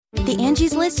The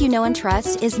Angie's List you know and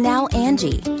trust is now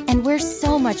Angie, and we're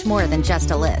so much more than just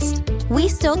a list. We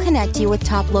still connect you with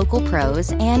top local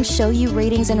pros and show you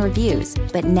ratings and reviews,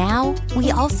 but now we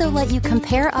also let you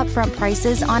compare upfront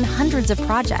prices on hundreds of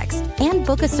projects and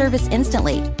book a service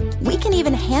instantly. We can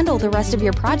even handle the rest of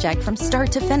your project from start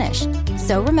to finish.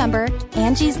 So remember,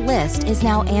 Angie's List is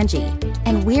now Angie,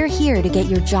 and we're here to get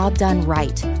your job done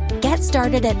right. Get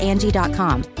started at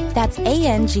Angie.com. That's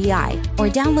ANGI, or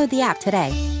download the app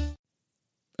today.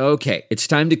 Okay, it's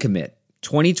time to commit.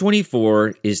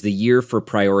 2024 is the year for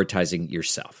prioritizing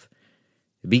yourself.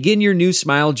 Begin your new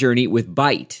smile journey with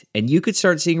Byte, and you could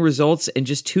start seeing results in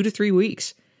just 2 to 3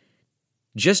 weeks.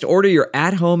 Just order your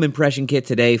at-home impression kit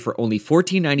today for only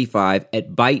 $14.95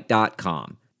 at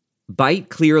Byte.com. Byte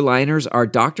clear liners are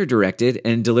doctor-directed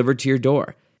and delivered to your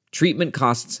door. Treatment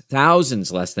costs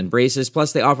thousands less than braces,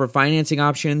 plus they offer financing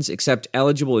options, accept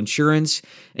eligible insurance,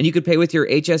 and you could pay with your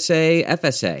HSA,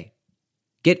 FSA.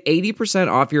 Get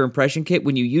 80% off your impression kit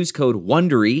when you use code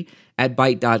WONDERY at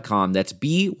Byte.com. That's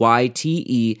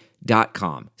BYTE.com.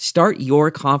 Start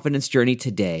your confidence journey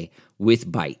today with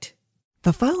Byte.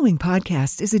 The following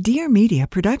podcast is a Dear Media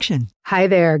production. Hi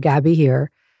there, Gabby here.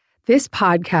 This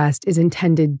podcast is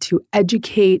intended to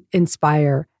educate,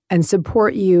 inspire, and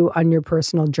support you on your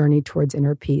personal journey towards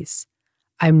inner peace.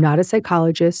 I'm not a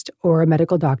psychologist or a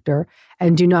medical doctor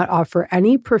and do not offer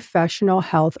any professional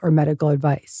health or medical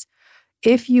advice.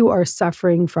 If you are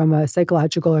suffering from a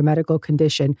psychological or medical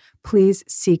condition, please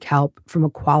seek help from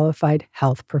a qualified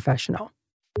health professional.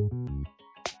 I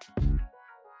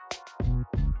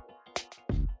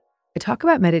talk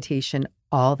about meditation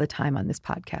all the time on this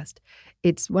podcast.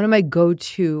 It's one of my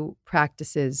go-to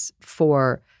practices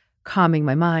for calming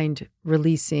my mind,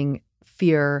 releasing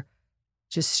fear,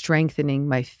 just strengthening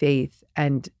my faith,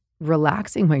 and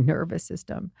relaxing my nervous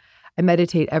system. I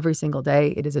meditate every single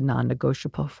day. It is a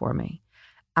non-negotiable for me.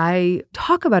 I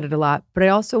talk about it a lot, but I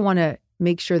also want to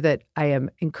make sure that I am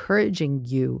encouraging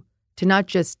you to not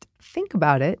just think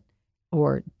about it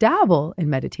or dabble in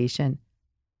meditation,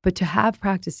 but to have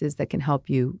practices that can help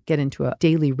you get into a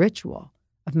daily ritual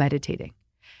of meditating.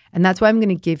 And that's why I'm going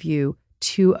to give you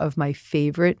 2 of my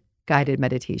favorite guided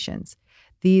meditations.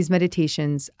 These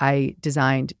meditations I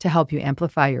designed to help you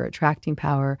amplify your attracting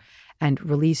power and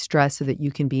release stress so that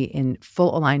you can be in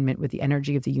full alignment with the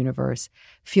energy of the universe,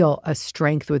 feel a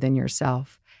strength within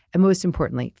yourself, and most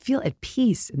importantly, feel at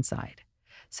peace inside.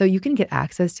 So you can get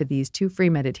access to these 2 free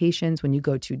meditations when you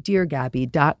go to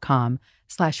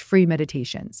deargabby.com/free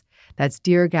meditations. That's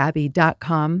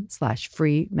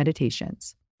deargabby.com/free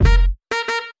meditations.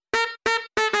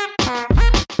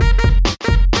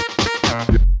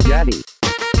 Gabby.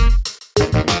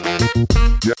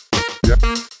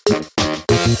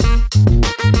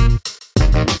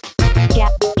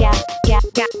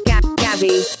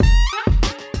 Gabby.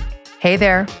 Hey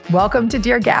there. Welcome to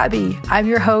Dear Gabby. I'm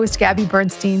your host, Gabby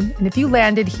Bernstein. And if you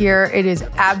landed here, it is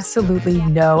absolutely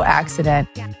no accident.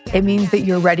 It means that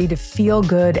you're ready to feel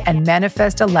good and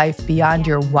manifest a life beyond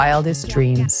your wildest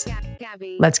dreams.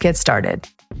 Let's get started.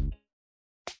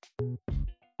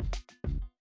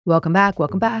 Welcome back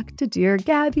to Dear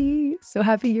Gabby. So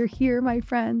happy you're here, my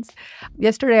friends.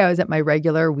 Yesterday, I was at my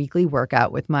regular weekly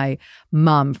workout with my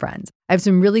mom friends. I have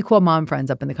some really cool mom friends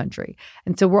up in the country.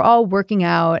 And so we're all working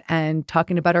out and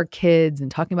talking about our kids and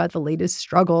talking about the latest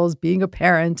struggles, being a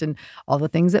parent and all the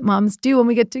things that moms do when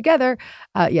we get together.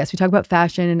 Yes, we talk about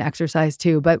fashion and exercise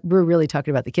too, but we're really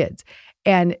talking about the kids.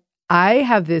 And I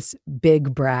have this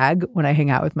big brag when I hang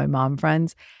out with my mom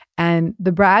friends. And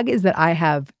the brag is that I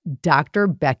have Dr.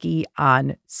 Becky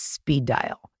on speed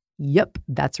dial. Yep,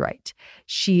 that's right.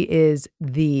 She is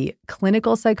the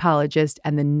clinical psychologist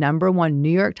and the #1 New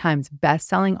York Times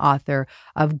bestselling author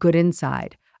of Good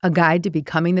Inside, a guide to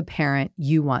becoming the parent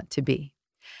you want to be.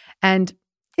 And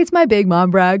it's my big mom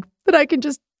brag that I can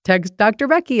just text Dr.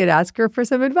 Becky and ask her for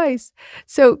some advice.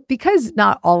 So because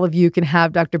not all of you can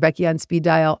have Dr. Becky on speed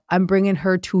dial, I'm bringing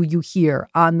her to you here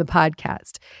on the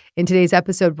podcast. In today's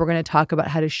episode, we're going to talk about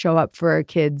how to show up for our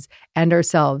kids and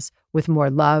ourselves with more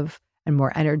love and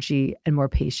more energy and more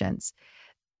patience.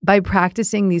 By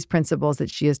practicing these principles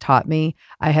that she has taught me,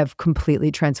 I have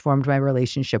completely transformed my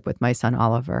relationship with my son,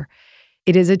 Oliver.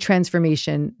 It is a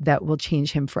transformation that will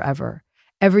change him forever.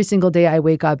 Every single day I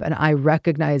wake up and I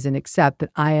recognize and accept that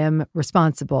I am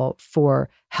responsible for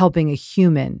helping a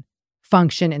human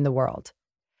function in the world.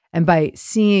 And by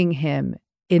seeing him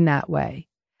in that way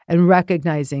and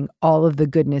recognizing all of the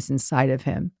goodness inside of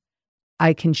him,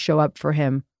 I can show up for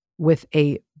him with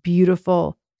a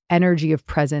beautiful energy of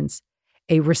presence,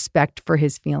 a respect for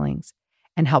his feelings,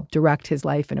 and help direct his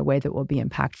life in a way that will be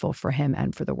impactful for him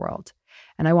and for the world.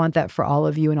 And I want that for all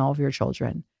of you and all of your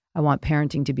children. I want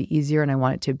parenting to be easier, and I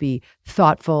want it to be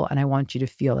thoughtful, and I want you to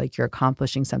feel like you're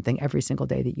accomplishing something every single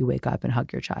day that you wake up and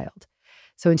hug your child.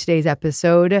 So in today's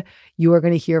episode, you are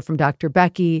going to hear from Dr.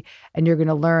 Becky, and you're going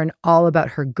to learn all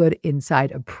about her good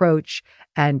inside approach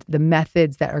and the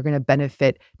methods that are going to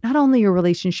benefit not only your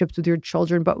relationships with your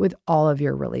children, but with all of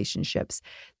your relationships.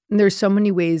 And there's so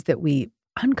many ways that we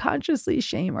unconsciously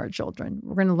shame our children.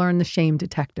 We're going to learn the shame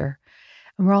detector.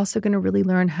 And we're also going to really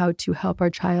learn how to help our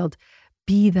child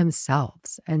be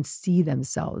themselves and see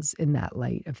themselves in that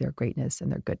light of their greatness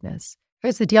and their goodness.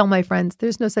 Here's the deal, my friends.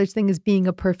 There's no such thing as being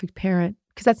a perfect parent,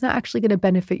 because that's not actually going to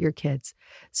benefit your kids.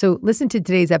 So listen to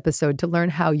today's episode to learn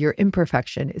how your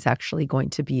imperfection is actually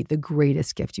going to be the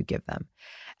greatest gift you give them.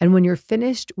 And when you're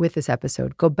finished with this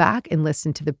episode, go back and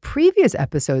listen to the previous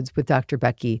episodes with Dr.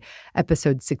 Becky,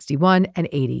 episode 61 and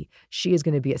 80. She is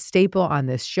going to be a staple on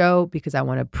this show because I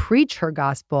want to preach her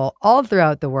gospel all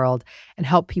throughout the world and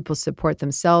help people support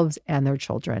themselves and their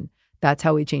children. That's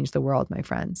how we change the world, my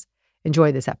friends.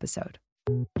 Enjoy this episode.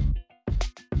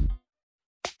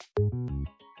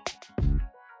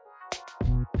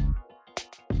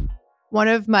 One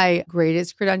of my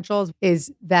greatest credentials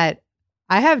is that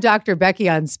I have Dr. Becky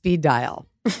on speed dial.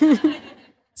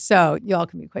 So y'all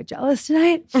can be quite jealous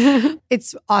tonight.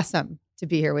 It's awesome to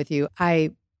be here with you.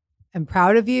 I am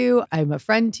proud of you. I'm a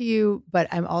friend to you, but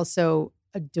I'm also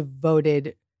a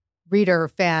devoted reader,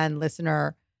 fan,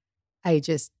 listener. I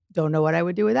just don't know what I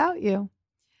would do without you.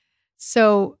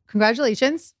 So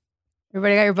congratulations.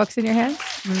 Everybody got your books in your hands?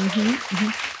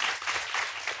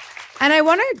 And I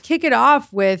want to kick it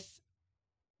off with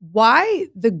why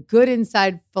the good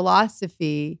inside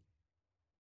philosophy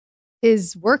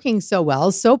is working so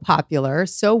well, so popular,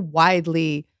 so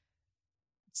widely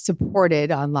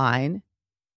supported online.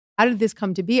 How did this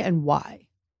come to be and why?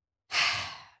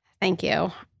 Thank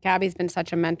you. Gabby's been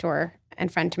such a mentor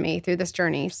and friend to me through this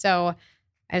journey. So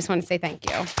I just want to say thank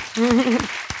you.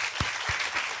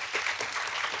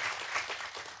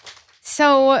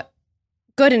 So,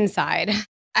 good inside.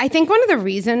 I think one of the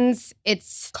reasons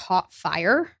it's caught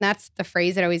fire, that's the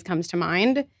phrase that always comes to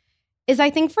mind, is I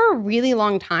think for a really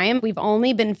long time, we've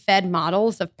only been fed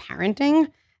models of parenting.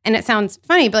 And it sounds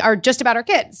funny, but are just about our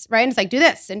kids, right? And it's like, do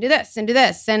this and do this and do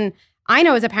this. And I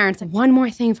know as a parent, it's like, one more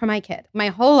thing for my kid. My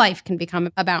whole life can become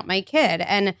about my kid.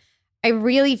 And I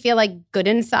really feel like good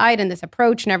inside and this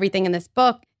approach and everything in this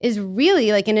book is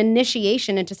really like an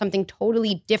initiation into something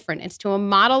totally different. It's to a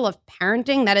model of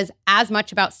parenting that is as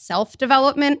much about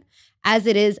self-development as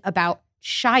it is about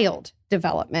child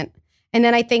development. And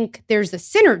then I think there's a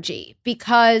synergy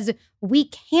because we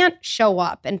can't show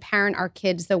up and parent our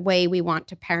kids the way we want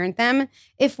to parent them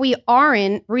if we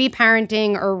aren't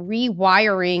reparenting or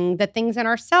rewiring the things in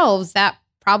ourselves that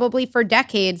probably for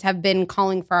decades have been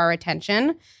calling for our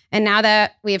attention. And now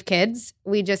that we have kids,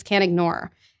 we just can't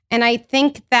ignore. And I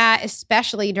think that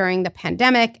especially during the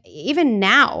pandemic, even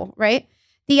now, right?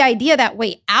 The idea that,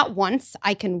 wait, at once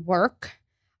I can work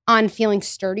on feeling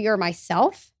sturdier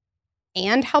myself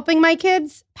and helping my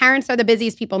kids. Parents are the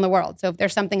busiest people in the world. So if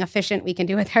there's something efficient we can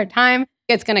do with our time,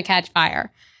 it's going to catch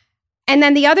fire. And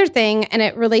then the other thing, and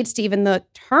it relates to even the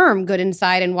term good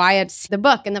inside and why it's the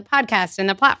book and the podcast and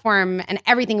the platform and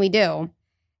everything we do,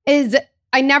 is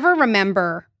I never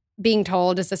remember being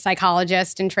told as a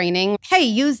psychologist in training, hey,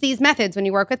 use these methods when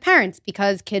you work with parents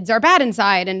because kids are bad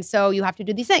inside. And so you have to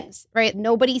do these things, right?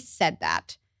 Nobody said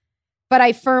that. But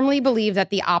I firmly believe that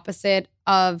the opposite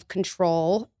of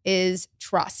control is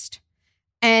trust.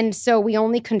 And so we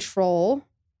only control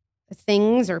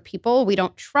things or people we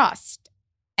don't trust.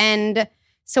 And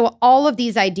so all of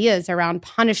these ideas around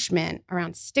punishment,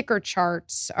 around sticker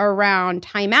charts, around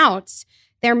timeouts,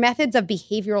 they're methods of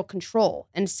behavioral control.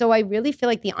 And so I really feel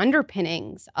like the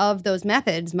underpinnings of those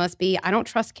methods must be, I don't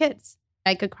trust kids.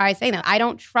 I could cry saying that. I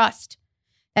don't trust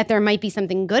that there might be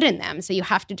something good in them. So you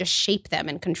have to just shape them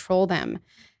and control them.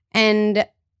 And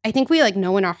I think we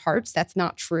know in our hearts that's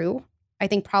not true. I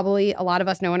think probably a lot of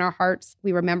us know in our hearts,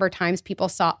 we remember times people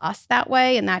saw us that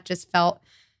way and that just felt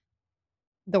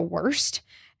the worst.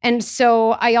 And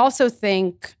so I also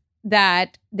think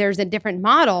that there's a different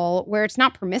model where it's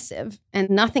not permissive and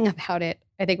nothing about it,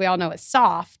 I think we all know, is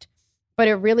soft, but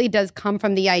it really does come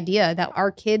from the idea that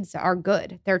our kids are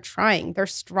good. They're trying, they're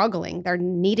struggling, they're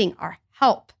needing our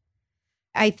help.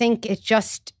 I think it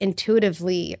just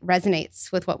intuitively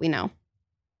resonates with what we know.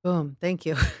 Boom. Thank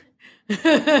you.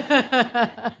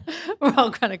 We're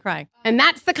all kind of crying. And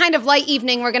that's the kind of light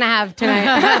evening we're going to have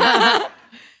tonight.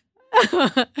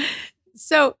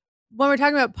 So when we're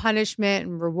talking about punishment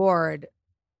and reward,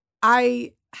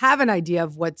 I have an idea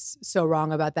of what's so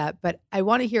wrong about that, but I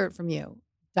want to hear it from you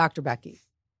Dr. Becky.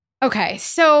 Okay,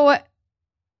 so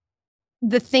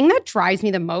the thing that drives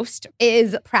me the most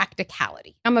is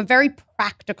practicality. I'm a very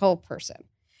practical person.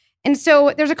 And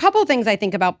so there's a couple of things I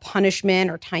think about punishment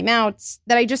or timeouts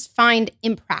that I just find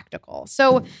impractical.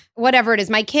 So whatever it is,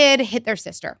 my kid hit their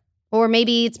sister, or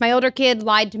maybe it's my older kid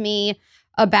lied to me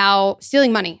about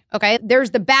stealing money. Okay, there's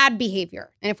the bad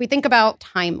behavior. And if we think about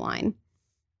timeline,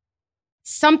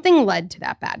 something led to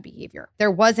that bad behavior. There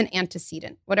was an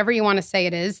antecedent, whatever you want to say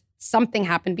it is, something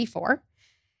happened before.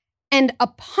 And a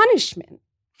punishment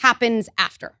happens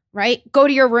after, right? Go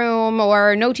to your room,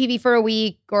 or no TV for a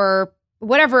week, or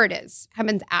whatever it is,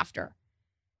 happens after.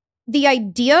 The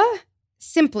idea,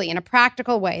 simply in a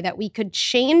practical way, that we could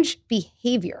change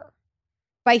behavior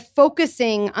by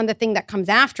focusing on the thing that comes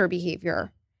after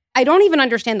behavior, I don't even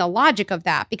understand the logic of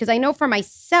that, because I know for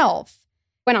myself,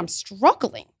 when I'm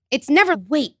struggling, it's never,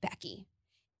 wait, Becky,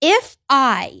 if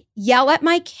I yell at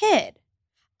my kid,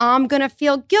 I'm going to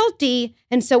feel guilty.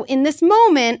 And so in this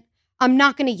moment, I'm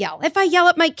not going to yell. If I yell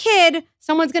at my kid,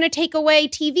 someone's going to take away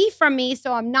TV from me,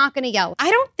 so I'm not going to yell.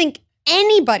 I don't think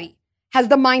anybody has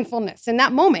the mindfulness in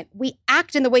that moment. We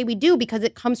act in the way we do because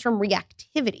it comes from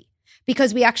reactivity,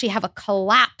 because we actually have a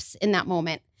collapse in that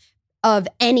moment of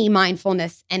any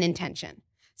mindfulness and intention.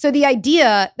 So the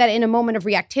idea that in a moment of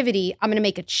reactivity, I'm going to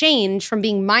make a change from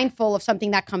being mindful of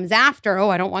something that comes after, oh,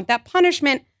 I don't want that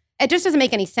punishment, it just doesn't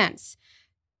make any sense.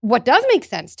 What does make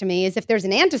sense to me is if there's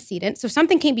an antecedent, so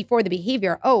something came before the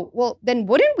behavior, oh, well, then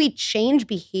wouldn't we change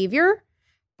behavior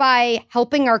by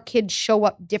helping our kids show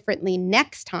up differently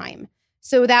next time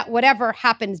so that whatever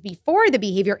happens before the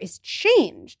behavior is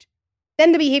changed?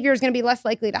 Then the behavior is going to be less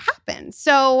likely to happen.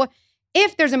 So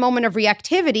if there's a moment of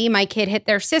reactivity, my kid hit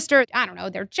their sister, I don't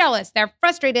know, they're jealous, they're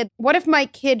frustrated. What if my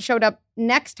kid showed up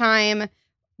next time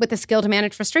with a skill to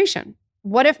manage frustration?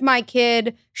 What if my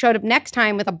kid showed up next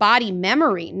time with a body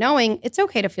memory, knowing it's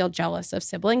okay to feel jealous of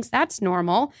siblings, that's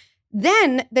normal.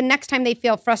 Then the next time they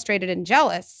feel frustrated and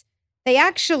jealous, they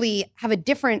actually have a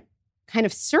different kind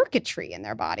of circuitry in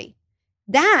their body.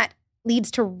 That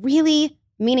leads to really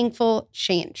meaningful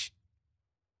change.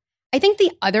 I think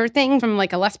the other thing from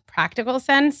like a less practical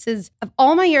sense is, of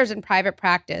all my years in private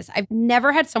practice, I've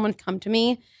never had someone come to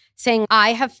me saying,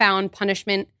 I have found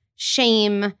punishment,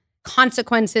 shame,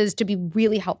 consequences to be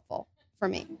really helpful for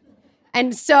me.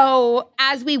 And so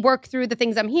as we work through the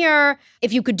things I'm here,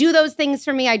 if you could do those things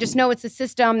for me, I just know it's a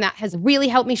system that has really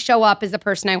helped me show up as the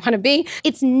person I want to be.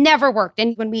 It's never worked.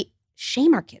 And when we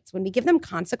shame our kids, when we give them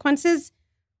consequences,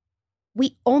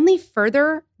 we only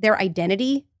further their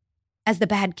identity as the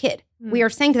bad kid. We are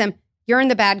saying to them, you're in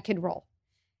the bad kid role.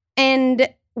 And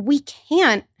we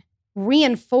can't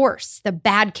reinforce the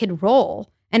bad kid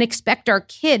role and expect our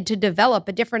kid to develop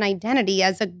a different identity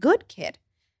as a good kid.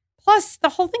 Plus, the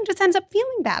whole thing just ends up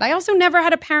feeling bad. I also never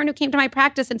had a parent who came to my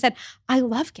practice and said, I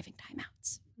love giving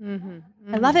timeouts.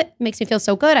 I love it. It makes me feel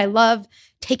so good. I love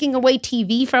taking away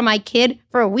TV from my kid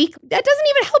for a week. That doesn't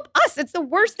even help us. It's the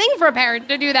worst thing for a parent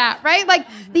to do that, right? Like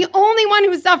the only one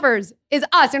who suffers is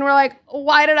us. And we're like,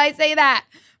 why did I say that,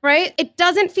 right? It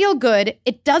doesn't feel good.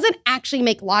 It doesn't actually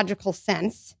make logical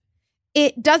sense.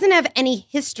 It doesn't have any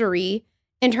history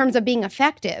in terms of being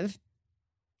effective.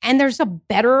 And there's a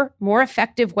better, more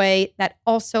effective way that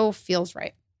also feels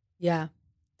right. Yeah,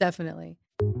 definitely.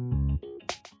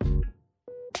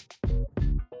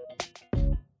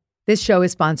 This show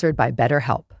is sponsored by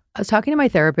BetterHelp. I was talking to my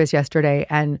therapist yesterday,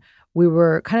 and we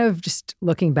were kind of just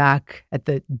looking back at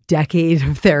the decade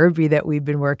of therapy that we've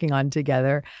been working on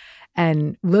together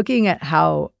and looking at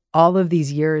how all of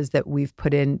these years that we've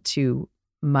put into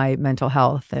my mental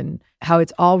health and how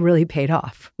it's all really paid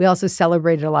off. We also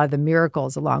celebrated a lot of the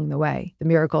miracles along the way, the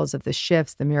miracles of the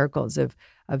shifts, the miracles of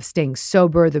staying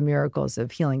sober, the miracles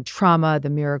of healing trauma, the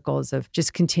miracles of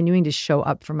just continuing to show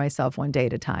up for myself one day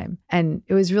at a time. And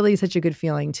it was really such a good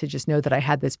feeling to just know that I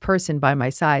had this person by my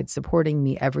side supporting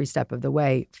me every step of the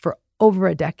way for over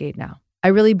a decade now. I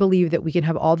really believe that we can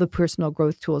have all the personal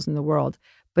growth tools in the world,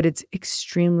 but it's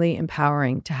extremely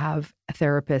empowering to have a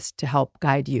therapist to help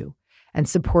guide you and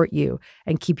support you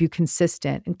and keep you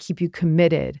consistent and keep you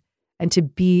committed and to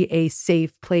be a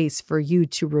safe place for you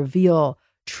to reveal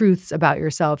truths about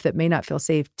yourself that may not feel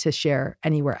safe to share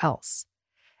anywhere else.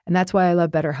 And that's why I love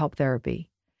BetterHelp Therapy.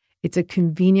 It's a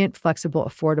convenient, flexible,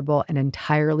 affordable, and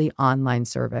entirely online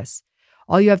service.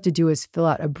 All you have to do is fill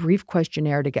out a brief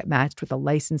questionnaire to get matched with a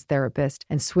licensed therapist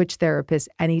and switch therapists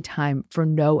anytime for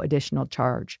no additional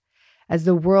charge. As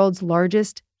the world's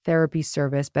largest therapy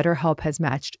service, BetterHelp has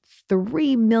matched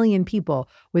 3 million people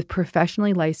with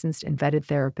professionally licensed and vetted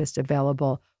therapists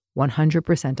available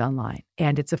 100% online,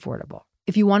 and it's affordable.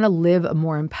 If you want to live a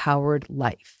more empowered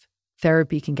life,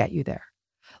 therapy can get you there.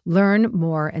 Learn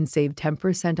more and save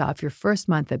 10% off your first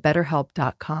month at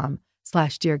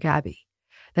betterhelp.com/DearGabby.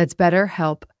 That's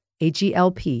BetterHelp,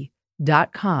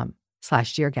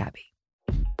 HELP.com/DearGabby.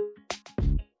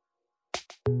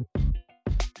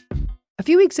 A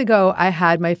few weeks ago, I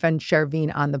had my friend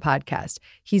Shervin on the podcast.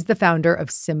 He's the founder of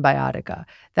Symbiotica.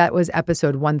 That was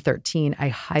episode 113. I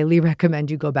highly recommend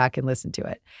you go back and listen to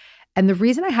it. And the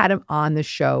reason I had him on the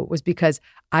show was because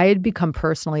I had become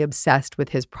personally obsessed with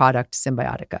his product,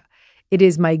 Symbiotica. It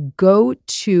is my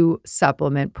go-to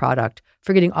supplement product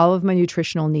for getting all of my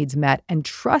nutritional needs met and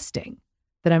trusting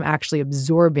that I'm actually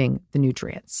absorbing the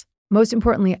nutrients. Most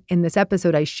importantly, in this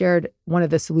episode, I shared one of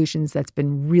the solutions that's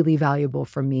been really valuable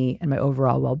for me and my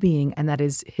overall well-being, and that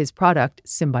is his product,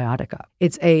 Symbiotica.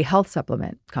 It's a health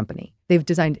supplement company. They've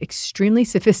designed extremely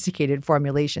sophisticated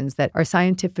formulations that are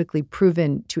scientifically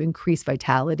proven to increase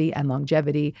vitality and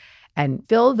longevity and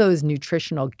fill those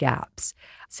nutritional gaps.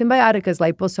 Symbiotica's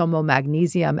liposomal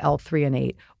magnesium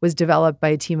L-threonate was developed by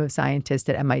a team of scientists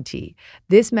at MIT.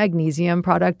 This magnesium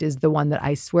product is the one that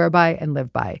I swear by and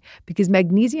live by because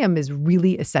magnesium is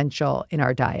really essential in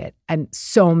our diet, and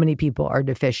so many people are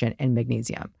deficient in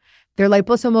magnesium. Their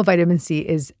liposomal vitamin C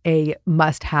is a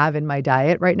must-have in my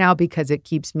diet right now because it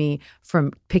keeps me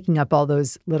from picking up all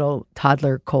those little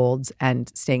toddler colds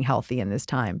and staying healthy in this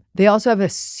time. They also have a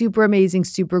super amazing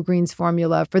Super Greens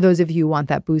formula for those of you who want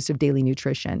that boost of daily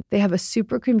nutrition. They have a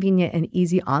super convenient and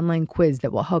easy online quiz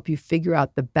that will help you figure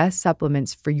out the best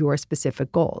supplements for your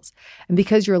specific goals. And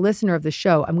because you're a listener of the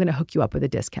show, I'm going to hook you up with a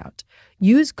discount.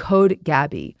 Use code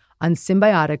GABBY on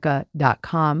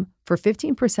Symbiotica.com for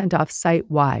 15% off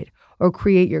site-wide, or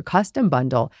create your custom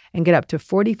bundle and get up to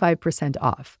 45%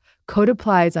 off. Code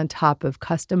applies on top of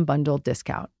custom bundle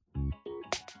discount.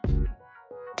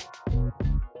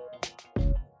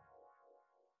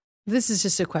 This is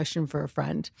just a question for a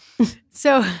friend.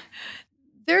 So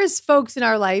there's folks in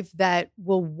our life that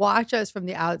will watch us from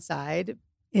the outside,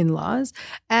 in-laws,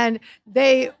 and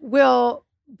they will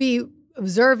be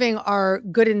observing our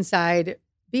good inside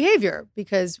behavior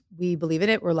because we believe in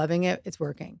it, we're loving it, it's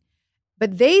working.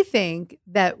 But they think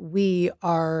that we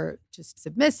are just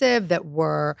submissive, that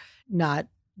we're not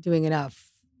doing enough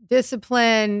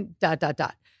discipline, ... How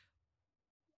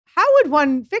would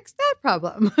one fix that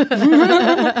problem?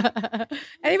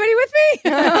 Anybody with me?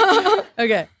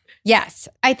 Okay. Yes,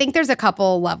 I think there's a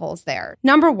couple levels there.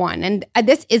 Number one, and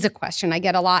this is a question I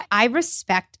get a lot. I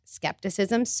respect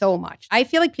skepticism so much. I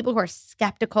feel like people who are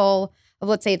skeptical of,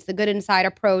 let's say it's the good inside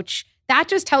approach, that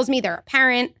just tells me they're a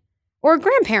parent or a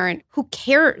grandparent who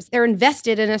cares. They're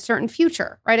invested in a certain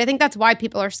future, right? I think that's why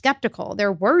people are skeptical.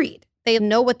 They're worried. They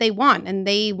know what they want and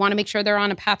they want to make sure they're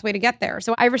on a pathway to get there.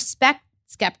 So I respect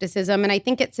skepticism, and I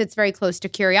think it sits very close to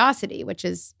curiosity, which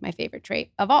is my favorite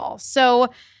trait of all. So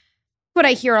what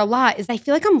I hear a lot is I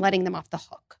feel like I'm letting them off the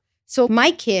hook. So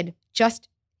my kid just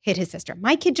hit his sister.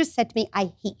 My kid just said to me,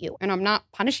 "I hate you." And I'm not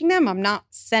punishing them. I'm not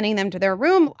sending them to their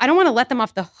room. I don't want to let them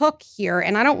off the hook here.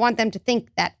 And I don't want them to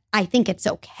think that I think it's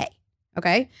okay.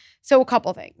 Okay. So a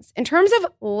couple things. In terms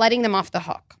of letting them off the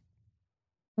hook,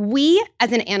 we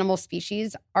as an animal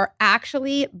species are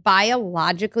actually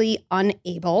biologically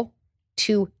unable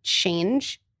to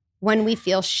change when we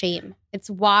feel shame. It's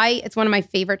why it's one of my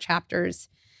favorite chapters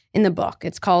in the book.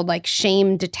 It's called like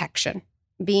shame detection.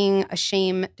 Being a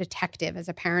shame detective as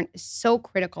a parent is so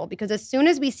critical because as soon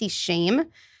as we see shame,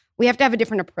 we have to have a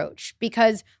different approach,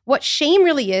 because what shame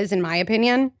really is, in my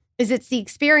opinion, is it's the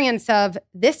experience of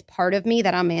this part of me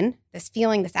that I'm in, this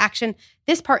feeling, this action.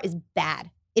 This part is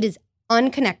bad. It is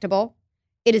unconnectable.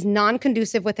 It is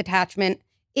non-conducive with attachment.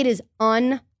 It is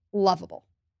unlovable.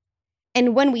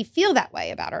 And when we feel that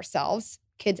way about ourselves,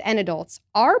 kids and adults,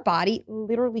 our body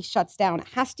literally shuts down. It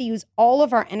has to use all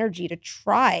of our energy to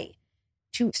try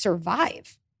to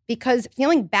survive, because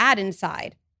feeling bad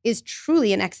inside is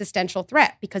truly an existential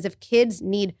threat. Because if kids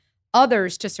need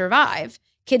others to survive,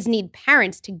 kids need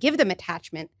parents to give them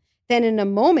attachment, then in a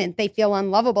moment they feel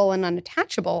unlovable and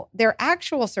unattachable, their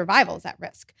actual survival is at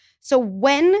risk. So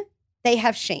when they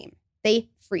have shame, they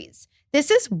freeze.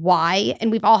 This is why, and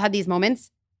we've all had these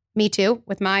moments, me too,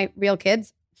 with my real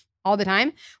kids all the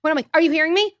time, when I'm like, "Are you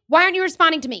hearing me? Why aren't you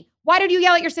responding to me? Why did you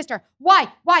yell at your sister? Why?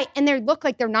 And they look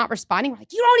like they're not responding. We're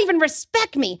like, "You don't even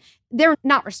respect me." They're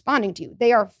not responding to you.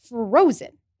 They are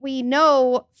frozen. We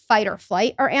know fight or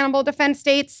flight are animal defense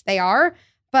states. They are.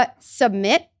 But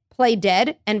submit, play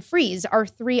dead, and freeze are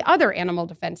three other animal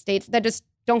defense states that just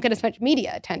don't get as much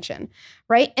media attention,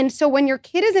 right? And so when your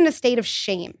kid is in a state of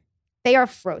shame, they are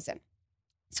frozen.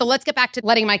 So let's get back to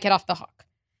letting my kid off the hook.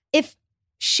 If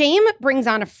shame brings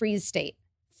on a freeze state,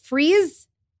 freeze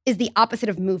is the opposite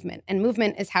of movement, and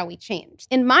movement is how we change.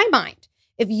 In my mind,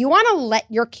 if you want to let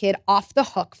your kid off the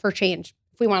hook for change,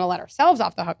 if we want to let ourselves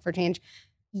off the hook for change,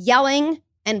 yelling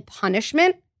and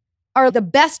punishment are the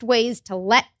best ways to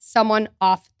let someone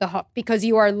off the hook, because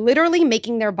you are literally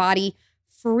making their body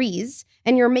freeze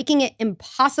and you're making it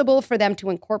impossible for them to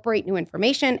incorporate new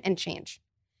information and change.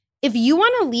 If you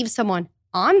want to leave someone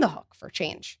on the hook for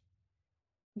change,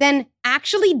 then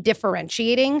actually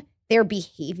differentiating their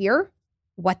behavior,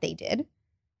 what they did,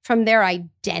 from their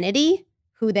identity,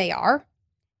 who they are,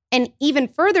 and even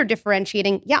further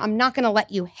differentiating, I'm not going to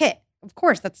let you hit. Of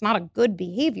course, that's not a good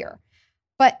behavior,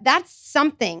 but that's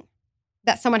something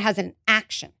that someone has an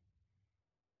action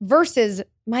versus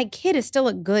my kid is still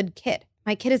a good kid.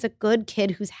 My kid is a good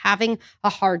kid who's having a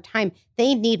hard time.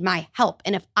 They need my help.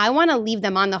 And if I want to leave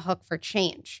them on the hook for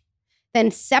change,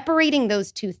 then separating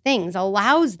those two things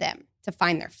allows them to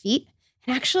find their feet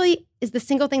and actually is the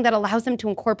single thing that allows them to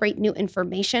incorporate new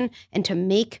information and to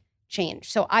make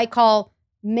change. So I call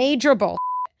major bull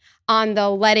on the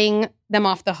letting them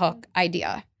off the hook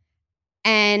idea.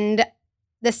 And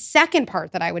the second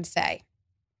part that I would say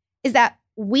is that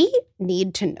we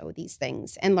need to know these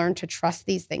things and learn to trust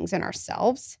these things in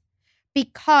ourselves,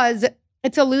 because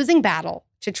it's a losing battle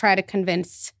to try to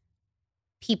convince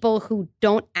people who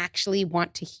don't actually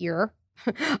want to hear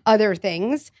other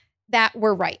things that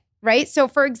we're right? So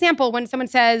for example, when someone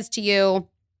says to you,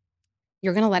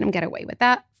 you're going to let him get away with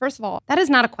that? First of all, that is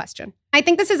not a question. I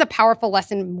think this is a powerful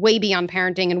lesson way beyond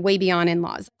parenting and way beyond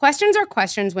in-laws. Questions are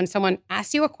questions when someone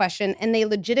asks you a question and they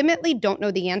legitimately don't know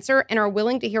the answer and are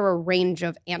willing to hear a range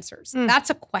of answers.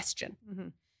 That's a question. Mm-hmm.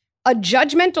 A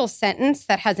judgmental sentence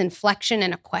that has inflection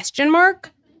and a question mark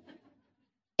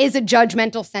is a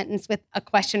judgmental sentence with a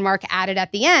question mark added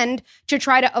at the end to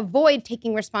try to avoid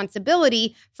taking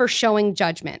responsibility for showing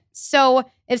judgment. So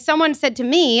if someone said to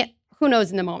me, who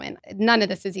knows in the moment? None of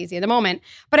this is easy in the moment.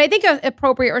 But I think an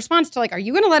appropriate response to are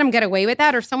you going to let him get away with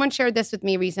that? Or someone shared this with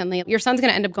me recently. Your son's going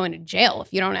to end up going to jail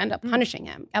if you don't end up punishing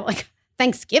him at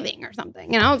Thanksgiving or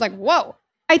something. I was like, whoa.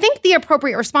 I think the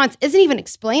appropriate response isn't even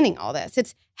explaining all this.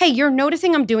 It's, hey, you're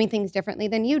noticing I'm doing things differently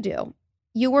than you do.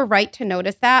 You were right to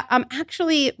notice that. I'm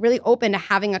actually really open to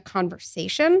having a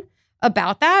conversation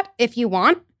about that if you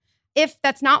want. If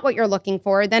that's not what you're looking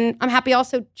for, then I'm happy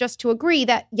also just to agree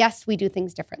that, yes, we do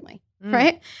things differently,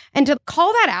 right? And to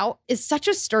call that out is such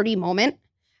a sturdy moment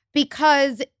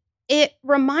because it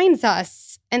reminds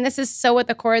us, and this is so at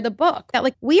the core of the book,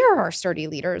 that we are our sturdy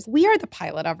leaders. We are the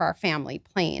pilot of our family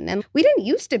plane. And we didn't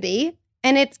used to be.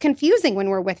 And it's confusing when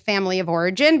we're with family of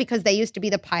origin because they used to be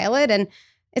the pilot. And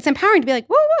it's empowering to be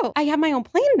whoa, I have my own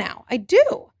plane now. I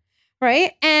do,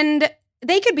 right? And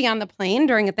they could be on the plane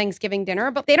during a Thanksgiving dinner,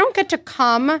 but they don't get to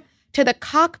come to the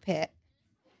cockpit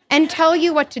and tell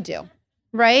you what to do,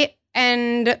 right?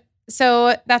 And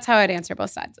so that's how I'd answer both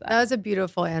sides of that. That was a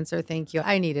beautiful answer. Thank you.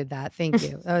 I needed that. Thank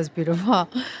you. That was beautiful.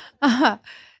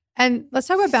 And let's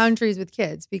talk about boundaries with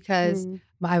kids because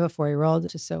I have a 4-year-old,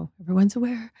 just so everyone's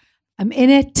aware. I'm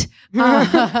in it.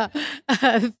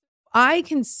 I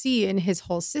can see in his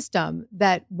whole system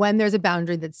that when there's a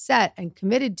boundary that's set and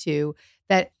committed to,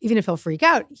 that even if he'll freak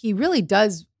out, he really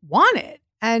does want it.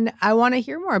 And I want to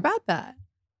hear more about that.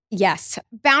 Yes.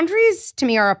 Boundaries to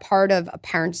me are a part of a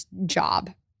parent's job.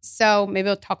 So maybe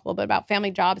we'll talk a little bit about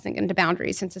family jobs and get into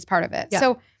boundaries since it's part of it. Yeah.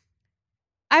 So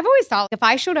I've always thought if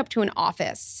I showed up to an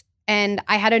office and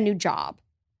I had a new job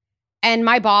and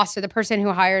my boss or the person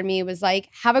who hired me was like,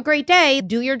 have a great day,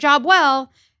 do your job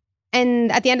well.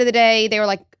 And at the end of the day, they were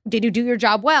like, did you do your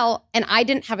job well? And I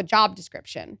didn't have a job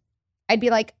description. I'd be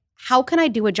like, how can I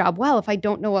do a job well if I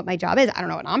don't know what my job is? I don't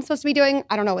know what I'm supposed to be doing.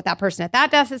 I don't know what that person at that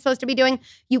desk is supposed to be doing.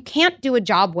 You can't do a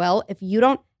job well if you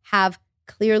don't have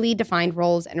clearly defined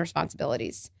roles and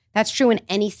responsibilities. That's true in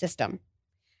any system.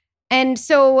 And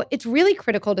so it's really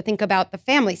critical to think about the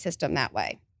family system that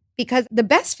way, because the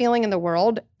best feeling in the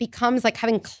world becomes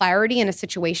having clarity in a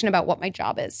situation about what my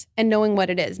job is and knowing what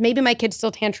it is. Maybe my kid's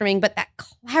still tantruming, but that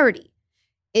clarity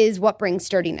is what brings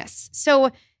sturdiness.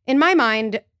 So in my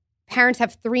mind, parents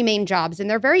have 3 main jobs and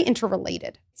they're very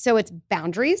interrelated. So it's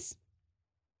boundaries,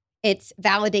 it's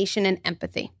validation, and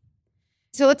empathy.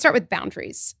 So let's start with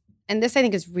boundaries. And this I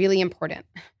think is really important.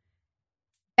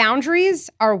 Boundaries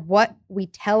are what we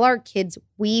tell our kids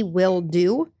we will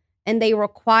do, and they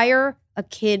require a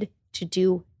kid to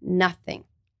do nothing.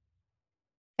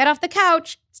 Get off the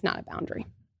couch. It's not a boundary.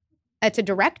 It's a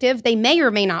directive. They may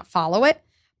or may not follow it,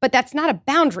 but that's not a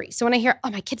boundary. So when I hear, oh,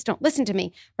 my kids don't listen to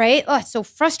me, right? Oh, it's so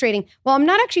frustrating. Well, I'm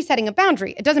not actually setting a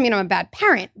boundary. It doesn't mean I'm a bad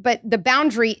parent, but the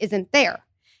boundary isn't there.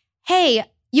 Hey,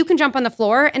 You can jump on the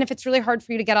floor, and if it's really hard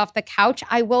for you to get off the couch,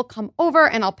 I will come over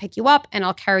and I'll pick you up and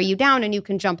I'll carry you down and you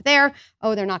can jump there.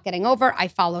 Oh, they're not getting over. I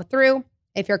follow through.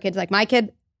 If your kid's like my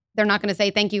kid, they're not going to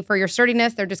say thank you for your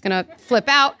sturdiness. They're just going to flip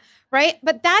out, right?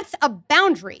 But that's a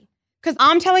boundary because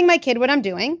I'm telling my kid what I'm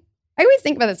doing. I always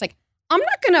think about this like, I'm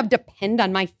not going to depend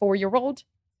on my 4-year-old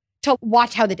to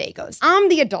watch how the day goes. I'm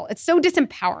the adult. It's so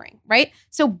disempowering, right?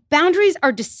 So boundaries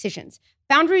are decisions.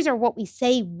 Boundaries are what we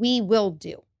say we will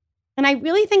do. And I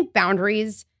really think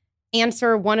boundaries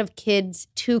answer one of kids'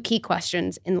 2 key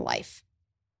questions in life.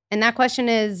 And that question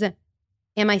is,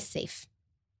 am I safe?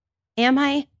 Am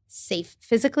I safe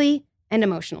physically and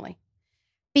emotionally?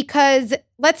 Because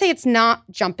let's say it's not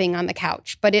jumping on the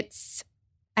couch, but it's,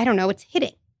 I don't know, it's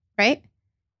hitting, right?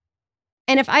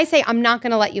 And if I say, I'm not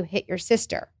going to let you hit your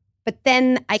sister, but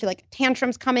then I feel like a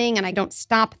tantrum's coming and I don't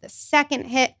stop the second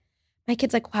hit, my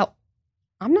kid's like, wow,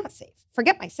 I'm not safe.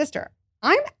 Forget my sister.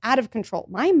 I'm out of control.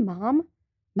 My mom,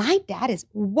 my dad is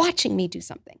watching me do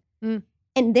something.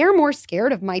 And they're more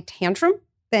scared of my tantrum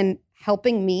than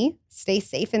helping me stay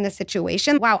safe in the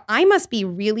situation. Wow, I must be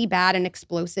really bad and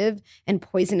explosive and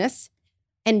poisonous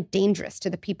and dangerous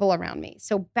to the people around me.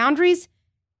 So boundaries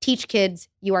teach kids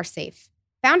you are safe.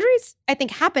 Boundaries, I think,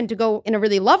 happen to go in a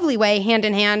really lovely way hand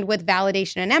in hand with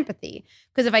validation and empathy.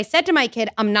 Because if I said to my kid,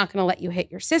 I'm not going to let you hit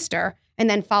your sister, and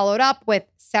then followed up with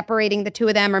separating the 2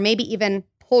 of them or maybe even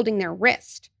holding their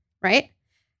wrist, right?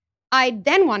 I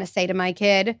then want to say to my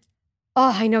kid,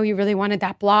 oh, I know you really wanted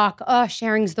that block. Oh,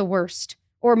 sharing's the worst.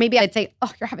 Or maybe I'd say,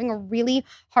 oh, you're having a really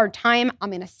hard time. I'm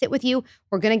going to sit with you.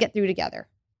 We're going to get through together.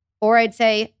 Or I'd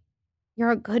say,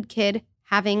 you're a good kid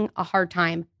having a hard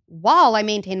time while I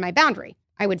maintain my boundary.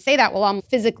 I would say that while I'm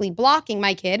physically blocking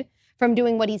my kid from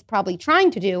doing what he's probably trying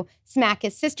to do, smack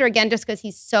his sister again just because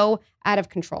he's so out of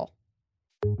control.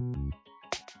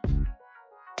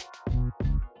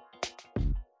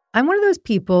 I'm one of those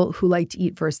people who like to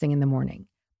eat first thing in the morning.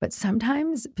 But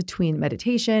sometimes between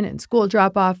meditation and school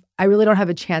drop-off, I really don't have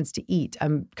a chance to eat.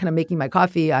 I'm kind of making my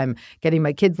coffee, I'm getting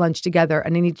my kids' lunch together,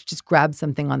 and I need to just grab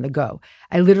something on the go.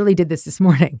 I literally did this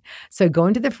morning. So I go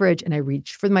into the fridge and I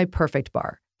reach for my Perfect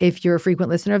Bar. If you're a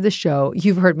frequent listener of the show,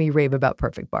 you've heard me rave about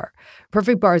Perfect Bar.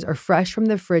 Perfect Bars are fresh from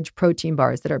the fridge protein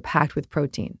bars that are packed with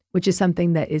protein, which is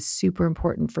something that is super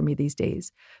important for me these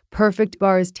days. Perfect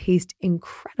Bars taste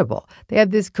incredible. They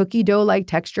have this cookie dough-like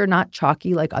texture, not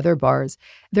chalky like other bars.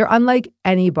 They're unlike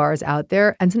any bars out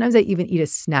there, and sometimes I even eat a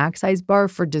snack-sized bar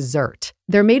for dessert.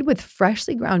 They're made with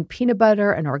freshly ground peanut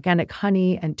butter and organic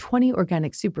honey and 20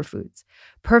 organic superfoods.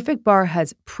 Perfect Bar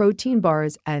has protein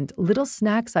bars and little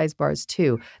snack-sized bars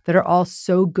too that are all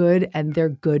so good and they're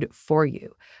good for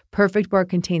you. Perfect Bar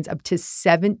contains up to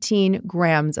 17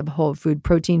 grams of whole food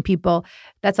protein, people.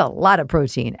 That's a lot of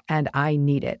protein, and I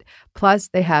need it. Plus,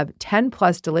 they have 10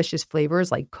 plus delicious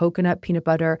flavors like coconut, peanut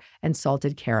butter, and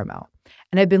salted caramel.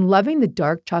 And I've been loving the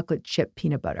dark chocolate chip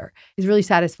peanut butter. It's really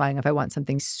satisfying if I want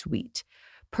something sweet.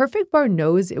 Perfect Bar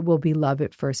knows it will be love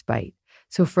at first bite.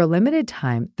 So for a limited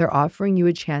time, they're offering you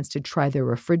a chance to try their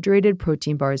refrigerated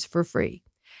protein bars for free.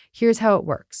 Here's how it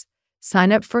works.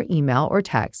 Sign up for email or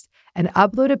text and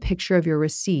upload a picture of your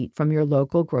receipt from your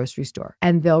local grocery store,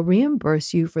 and they'll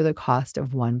reimburse you for the cost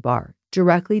of 1 bar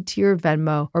directly to your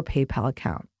Venmo or PayPal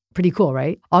account. Pretty cool,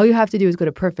 right? All you have to do is go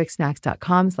to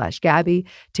perfectsnacks.com/Gabby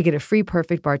to get a free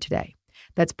Perfect Bar today.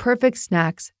 That's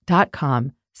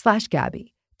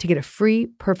perfectsnacks.com/Gabby to get a free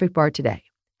Perfect Bar today.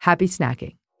 Happy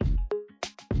snacking.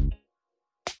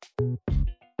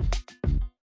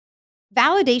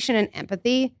 Validation and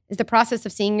empathy is the process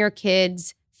of seeing your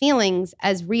kids' feelings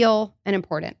as real and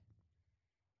important.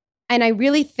 And I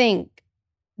really think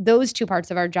those 2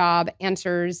 parts of our job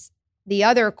answers the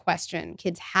other question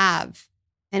kids have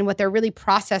and what they're really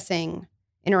processing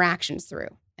interactions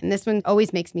through. And this one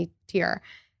always makes me tear.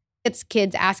 It's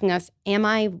kids asking us, am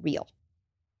I real?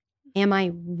 Am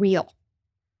I real?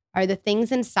 Are the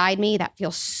things inside me that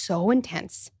feel so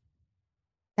intense,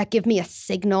 that give me a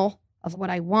signal of what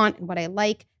I want and what I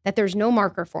like, that there's no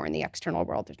marker for in the external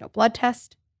world? There's no blood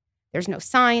test. There's no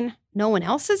sign. No one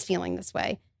else is feeling this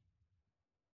way.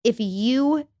 If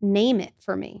you name it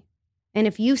for me, and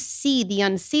if you see the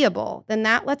unseeable, then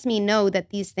that lets me know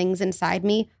that these things inside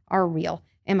me are real.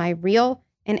 Am I real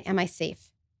and am I safe?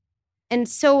 And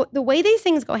so the way these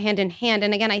things go hand in hand,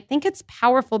 and again, I think it's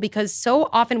powerful because so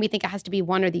often we think it has to be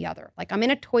one or the other. Like I'm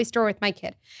in a toy store with my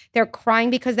kid. They're crying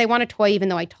because they want a toy, even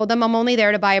though I told them I'm only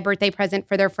there to buy a birthday present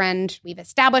for their friend. We've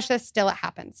established this, still it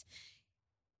happens.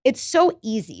 It's so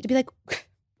easy to be like,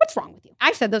 what's wrong with you?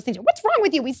 I've said those things. What's wrong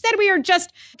with you? We said we were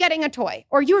just getting a toy,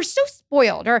 or you're so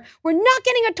spoiled, or we're not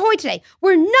getting a toy today.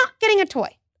 We're not getting a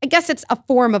toy. I guess it's a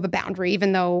form of a boundary,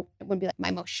 even though it wouldn't be like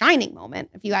my most shining moment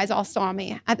if you guys all saw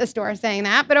me at the store saying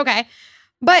that, but okay.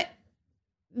 But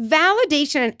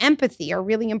validation and empathy are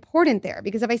really important there,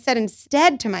 because if I said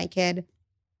instead to my kid,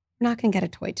 "We're not going to get a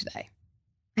toy today."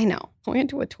 I know, going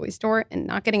into a toy store and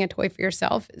not getting a toy for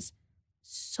yourself is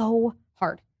so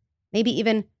hard. Maybe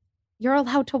even you're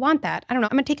allowed to want that. I don't know.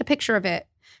 I'm going to take a picture of it.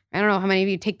 I don't know how many of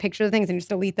you take pictures of things and just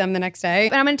delete them the next day,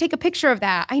 but I'm going to take a picture of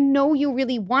that. I know you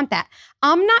really want that.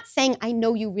 I'm not saying I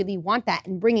know you really want that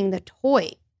and bringing the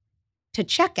toy to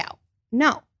checkout.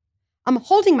 No, I'm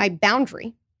holding my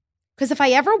boundary, because if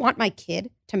I ever want my kid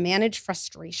to manage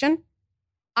frustration,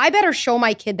 I better show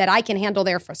my kid that I can handle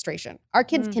their frustration. Our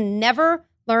kids can never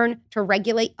learn to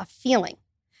regulate a feeling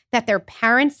that their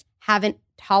parents haven't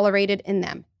tolerated in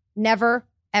them. Never,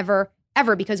 ever,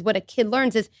 ever. Because what a kid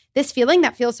learns is this feeling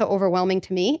that feels so overwhelming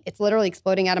to me, it's literally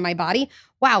exploding out of my body.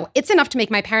 Wow, it's enough to make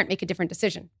my parent make a different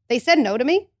decision. They said no to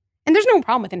me, and there's no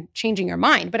problem with changing your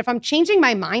mind. But if I'm changing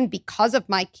my mind because of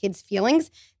my kid's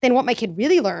feelings, then what my kid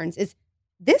really learns is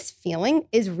this feeling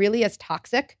is really as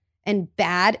toxic and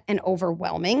bad and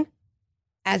overwhelming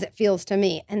as it feels to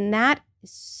me. And that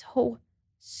is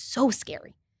so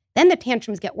scary. Then the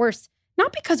tantrums get worse,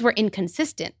 not because we're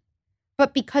inconsistent,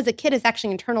 but because a kid has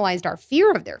actually internalized our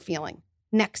fear of their feeling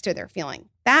next to their feeling.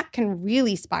 That can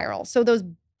really spiral. So those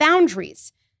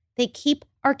boundaries, they keep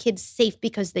our kids safe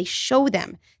because they show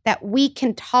them that we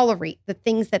can tolerate the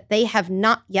things that they have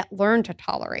not yet learned to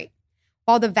tolerate.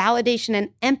 While the validation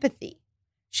and empathy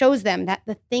shows them that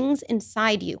the things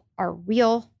inside you are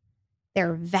real,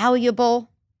 they're valuable,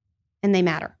 and they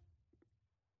matter.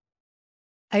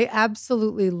 I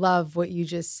absolutely love what you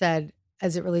just said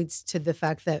as it relates to the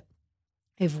fact that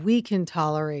if we can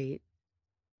tolerate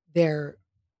their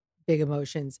big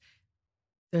emotions,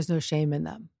 there's no shame in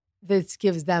them. This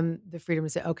gives them the freedom to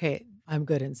say, okay, I'm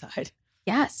good inside.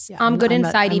 Yes. Yeah, I'm good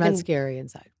inside. I'm not scary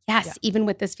inside. Yes. Yeah. Even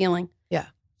with this feeling. Yeah.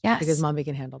 Yes. Because mommy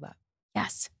can handle that.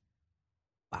 Yes.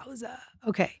 Wowza.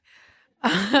 Okay.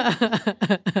 And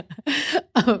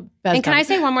can I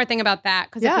say one more thing about that?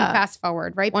 Because if we fast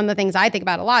forward, right? One of the things I think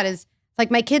about a lot is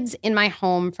like my kids in my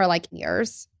home for like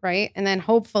years, right? And then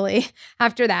hopefully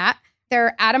after that,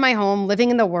 they're out of my home,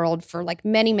 living in the world for like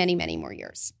many, many, many more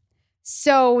years.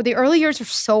 So the early years are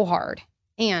so hard.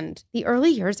 And the early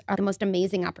years are the most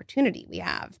amazing opportunity we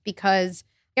have, because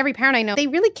every parent I know, they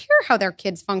really care how their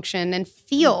kids function and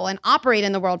feel and operate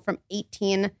in the world from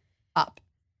 18 up.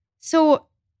 So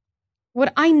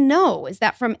what I know is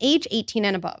that from age 18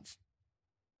 and above,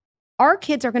 our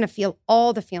kids are going to feel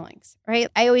all the feelings, right?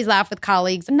 I always laugh with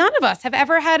colleagues. None of us have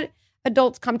ever had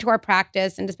adults come to our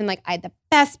practice and just been like, I had the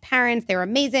best parents. They were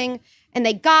amazing. And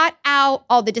they got out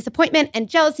all the disappointment and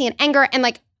jealousy and anger. And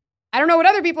like, I don't know what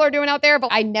other people are doing out there,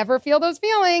 but I never feel those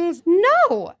feelings.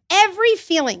 No, every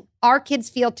feeling our kids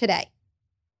feel today,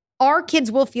 our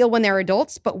kids will feel when they're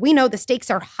adults, but we know the stakes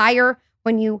are higher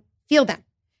when you feel them.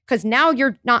 Because now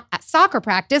you're not at soccer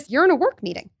practice, you're in a work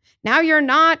meeting. Now you're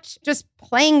not just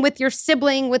playing with your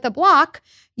sibling with a block,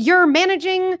 you're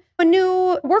managing a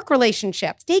new work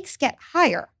relationship. Stakes get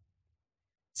higher.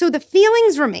 So the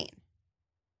feelings remain.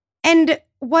 And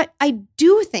what I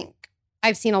do think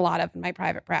I've seen a lot of in my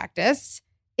private practice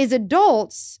is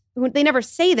adults who, they never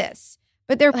say this,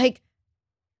 but they're like,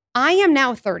 I am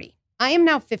now 30, I am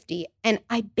now 50, and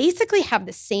I basically have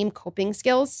the same coping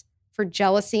skills for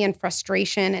jealousy and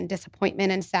frustration and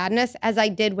disappointment and sadness as I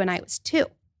did when I was 2.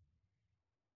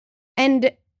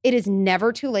 And it is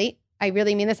never too late. I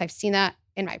really mean this. I've seen that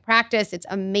in my practice. It's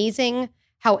amazing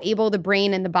how able the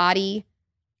brain and the body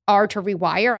are to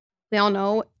rewire. We all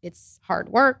know it's hard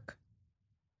work.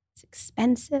 It's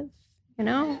expensive, you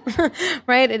know,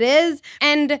 right? It is.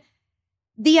 And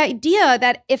the idea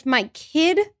that if my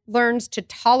kid learns to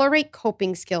tolerate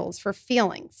coping skills for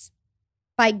feelings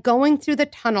by going through the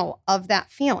tunnel of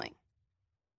that feeling,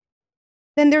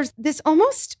 then there's this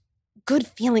almost good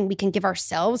feeling we can give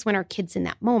ourselves when our kid's in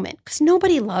that moment. Because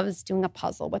nobody loves doing a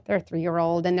puzzle with their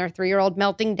 3-year-old and their 3-year-old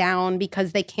melting down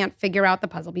because they can't figure out the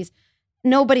puzzle piece.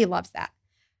 Nobody loves that.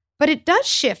 But it does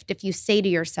shift if you say to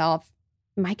yourself,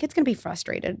 my kid's going to be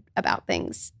frustrated about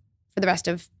things for the rest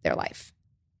of their life.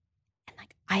 And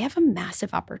like, I have a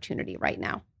massive opportunity right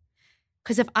now.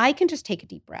 Because if I can just take a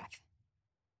deep breath,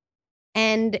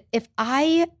 and if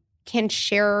I can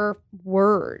share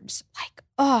words like,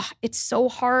 oh, it's so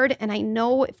hard, and I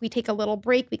know if we take a little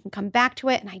break, we can come back to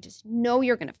it, and I just know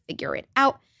you're going to figure it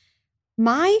out.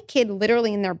 My kid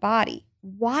literally in their body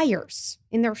wires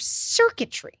in their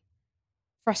circuitry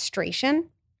frustration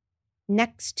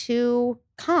next to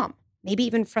calm, maybe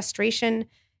even frustration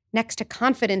next to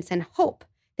confidence and hope.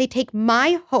 They take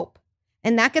my hope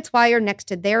And that gets wired next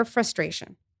to their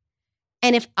frustration.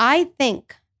 And if I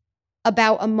think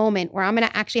about a moment where I'm going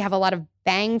to actually have a lot of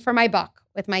bang for my buck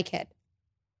with my kid,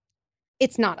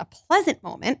 it's not a pleasant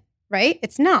moment, right?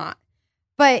 It's not.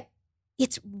 But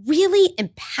it's really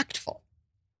impactful,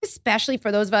 especially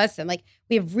for those of us and like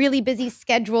we have really busy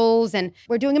schedules and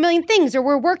we're doing a million things or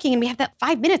we're working and we have that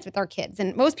 5 minutes with our kids.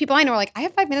 And most people I know are like, I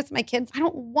have 5 minutes with my kids. I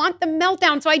don't want the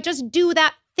meltdown. So I just do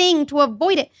that thing to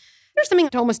avoid it. There's something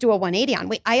to almost do a 180 on.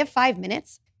 Wait, I have 5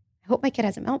 minutes. I hope my kid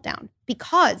has a meltdown,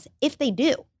 because if they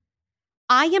do,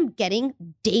 I am getting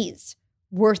days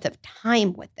worth of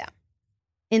time with them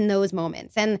in those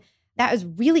moments. And that has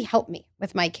really helped me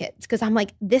with my kids because I'm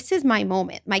like, this is my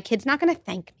moment. My kid's not going to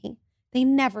thank me. They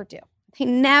never do. They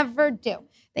never do.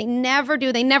 They never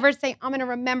do. They never say, I'm going to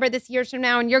remember this years from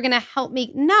now and you're going to help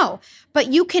me. No,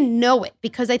 but you can know it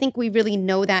because I think we really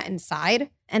know that inside.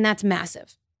 And that's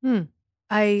massive.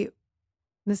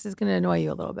 This is going to annoy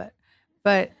you a little bit,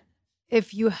 but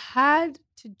if you had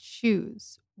to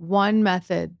choose one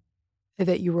method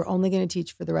that you were only going to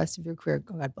teach for the rest of your career,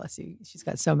 oh, God bless you. She's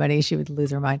got so many, she would lose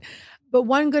her mind. But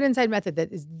one good inside method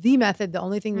that is the method, the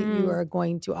only thing that you are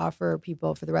going to offer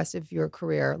people for the rest of your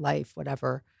career, life,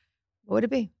 whatever, what would it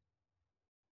be?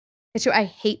 It's true. I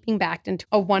hate being backed into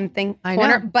a one thing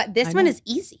corner, but this one is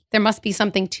easy. There must be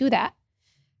something to that.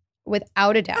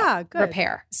 Without a doubt,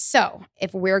 repair. So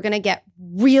if we're going to get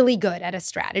really good at a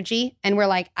strategy and we're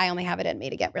like, I only have it in me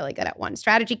to get really good at one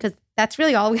strategy because that's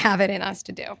really all we have it in us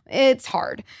to do. It's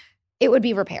hard. It would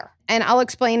be repair. And I'll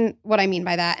explain what I mean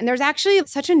by that. And there's actually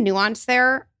such a nuance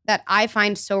there that I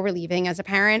find so relieving as a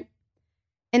parent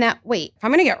in that, wait, if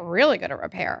I'm going to get really good at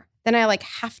repair, then I like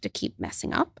have to keep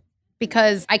messing up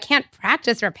because I can't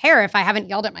practice repair if I haven't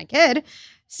yelled at my kid.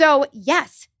 So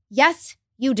yes,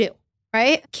 you do.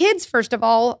 Right? Kids, first of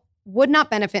all, would not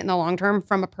benefit in the long term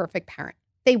from a perfect parent.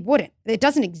 They wouldn't. It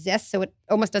doesn't exist, so it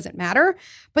almost doesn't matter.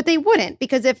 But they wouldn't,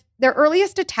 because if their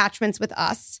earliest attachments with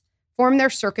us form their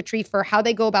circuitry for how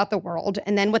they go about the world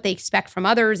and then what they expect from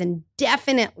others, and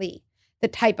definitely the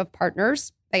type of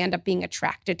partners they end up being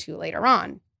attracted to later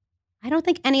on, I don't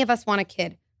think any of us want a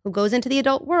kid who goes into the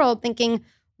adult world thinking,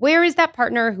 where is that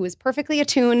partner who is perfectly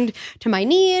attuned to my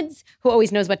needs, who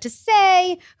always knows what to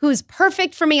say, who's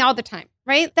perfect for me all the time,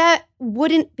 right? That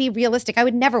wouldn't be realistic. I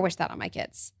would never wish that on my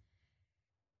kids.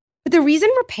 But the reason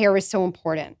repair is so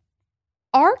important,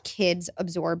 our kids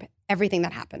absorb everything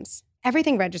that happens.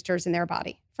 Everything registers in their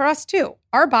body. For us too.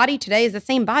 Our body today is the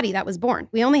same body that was born.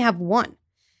 We only have one.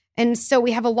 And so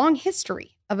we have a long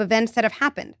history of events that have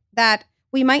happened that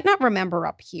we might not remember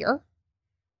up here,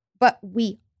 but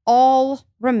we all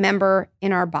remember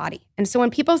in our body. And so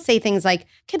when people say things like,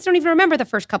 kids don't even remember the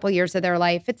first couple of years of their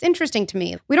life, it's interesting to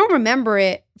me. We don't remember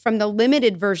it from the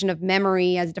limited version of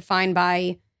memory as defined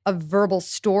by a verbal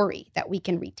story that we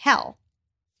can retell.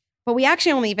 But we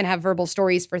actually only even have verbal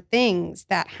stories for things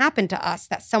that happened to us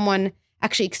that someone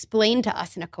actually explained to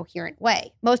us in a coherent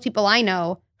way. Most people I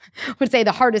know would say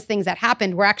the hardest things that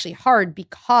happened were actually hard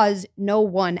because no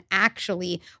one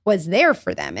actually was there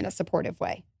for them in a supportive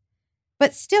way.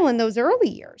 But still, in those early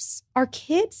years, our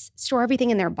kids store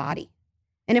everything in their body.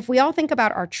 And if we all think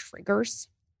about our triggers,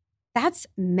 that's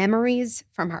memories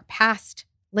from our past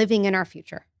living in our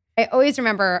future. I always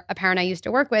remember a parent I used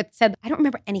to work with said, I don't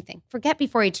remember anything. Forget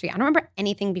before age 3. I don't remember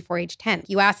anything before age 10.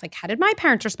 You ask, like, how did my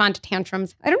parents respond to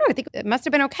tantrums? I don't know. I think it must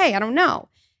have been okay. I don't know.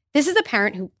 This is a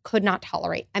parent who could not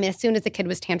tolerate. I mean, as soon as the kid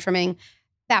was tantruming,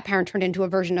 that parent turned into a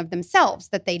version of themselves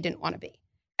that they didn't want to be.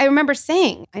 I remember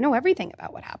saying, I know everything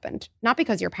about what happened, not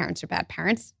because your parents are bad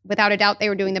parents. Without a doubt, they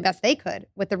were doing the best they could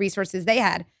with the resources they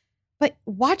had. But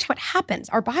watch what happens.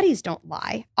 Our bodies don't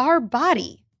lie. Our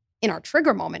body, in our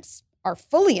trigger moments, are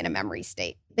fully in a memory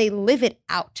state. They live it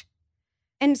out.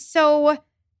 And so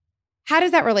how does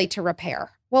that relate to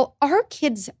repair? Well, our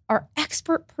kids are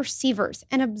expert perceivers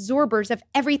and absorbers of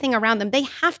everything around them. They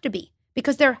have to be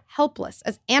because they're helpless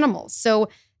as animals. So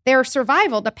their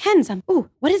survival depends on, ooh,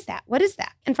 what is that? What is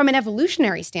that? And from an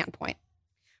evolutionary standpoint,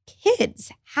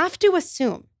 kids have to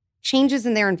assume changes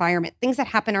in their environment, things that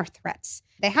happen are threats.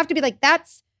 They have to be like,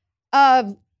 that's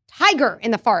a tiger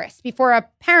in the forest before a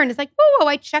parent is like, whoa,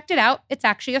 I checked it out. It's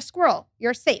actually a squirrel.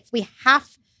 You're safe. We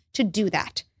have to do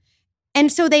that.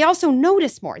 And so they also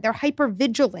notice more. They're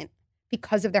hypervigilant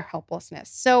because of their helplessness.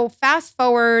 So fast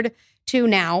forward to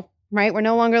now, right? We're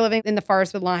no longer living in the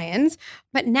forest with lions,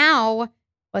 but now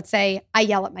let's say I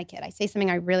yell at my kid. I say something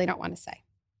I really don't want to say.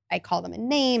 I call them a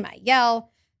name. I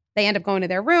yell. They end up going to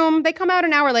their room. They come out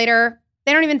an hour later.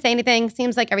 They don't even say anything.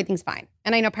 Seems like everything's fine.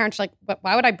 And I know parents are like, but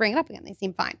why would I bring it up again? They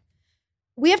seem fine.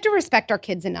 We have to respect our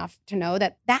kids enough to know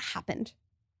that that happened.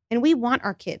 And we want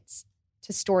our kids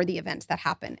to store the events that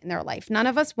happen in their life. None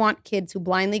of us want kids who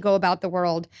blindly go about the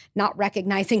world not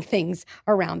recognizing things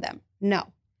around them.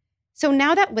 No. So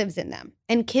now that lives in them.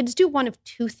 And kids do one of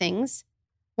two things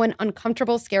when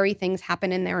uncomfortable, scary things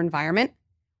happen in their environment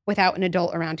without an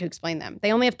adult around to explain them.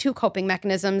 They only have two coping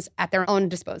mechanisms at their own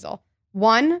disposal.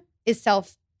 One is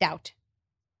self-doubt.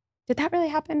 Did that really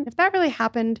happen? If that really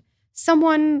happened,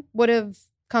 someone would have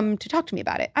come to talk to me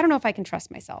about it. I don't know if I can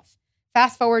trust myself.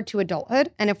 Fast forward to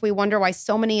adulthood, and if we wonder why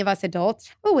so many of us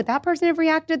adults, oh, would that person have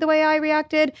reacted the way I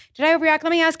reacted? Did I overreact?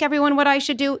 Let me ask everyone what I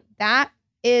should do. That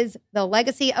is the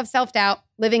legacy of self-doubt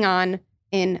living on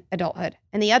in adulthood.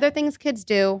 And the other things kids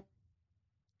do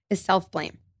is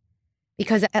self-blame.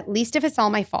 Because at least if it's all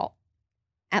my fault,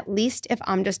 at least if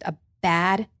I'm just a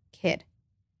bad kid,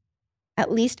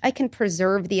 at least I can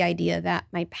preserve the idea that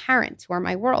my parents, who are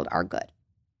my world, are good.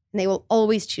 And they will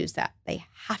always choose that. They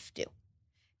have to,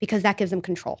 because that gives them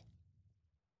control.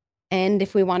 And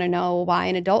if we want to know why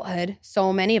in adulthood,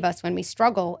 so many of us, when we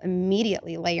struggle,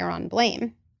 immediately layer on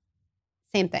blame,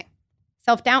 same thing.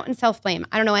 Self-doubt and self-blame.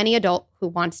 I don't know any adult who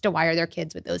wants to wire their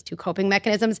kids with those two coping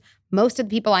mechanisms. Most of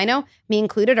the people I know, me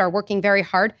included, are working very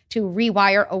hard to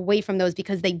rewire away from those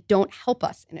because they don't help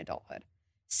us in adulthood.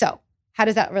 So how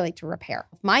does that relate to repair?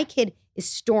 If my kid is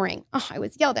storing, oh, I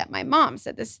was yelled at, my mom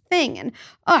said this thing, and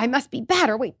oh, I must be bad,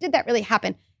 or wait, did that really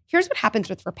happen? Here's what happens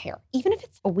with repair. Even if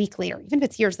it's a week later, even if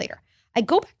it's years later, I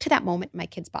go back to that moment in my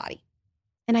kid's body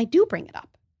and I do bring it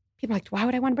up. People are like, why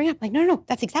would I want to bring it up? I'm like, no,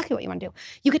 that's exactly what you want to do.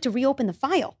 You get to reopen the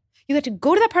file. You get to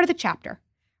go to that part of the chapter,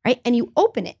 right? And you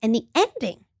open it. And the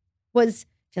ending was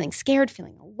feeling scared,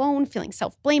 feeling alone, feeling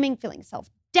self-blaming, feeling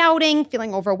self-doubting,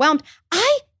 feeling overwhelmed.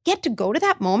 I get to go to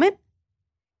that moment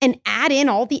and add in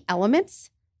all the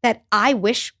elements that I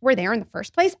wish were there in the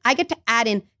first place. I get to add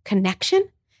in connection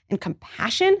and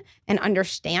compassion and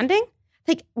understanding.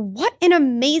 Like, what an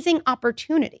amazing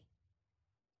opportunity.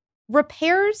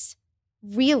 Repairs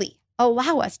really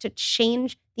allow us to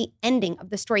change the ending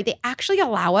of the story. They actually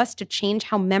allow us to change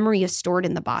how memory is stored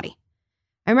in the body.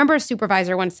 I remember a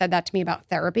supervisor once said that to me about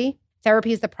therapy.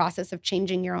 Therapy is the process of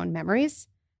changing your own memories.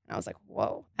 And I was like,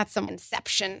 whoa, that's some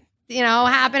inception,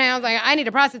 happening. I was like, I need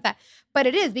to process that. But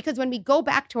it is, because when we go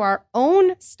back to our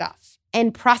own stuff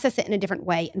and process it in a different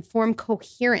way and form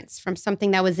coherence from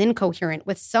something that was incoherent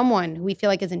with someone who we feel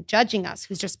like isn't judging us,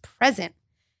 who's just present,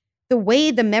 the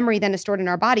way the memory then is stored in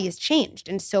our body is changed.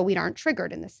 And so we aren't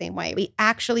triggered in the same way. We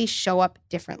actually show up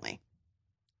differently.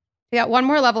 We got one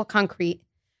more level concrete.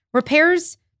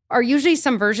 Repairs are usually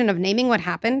some version of naming what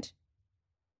happened,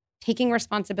 taking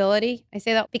responsibility. I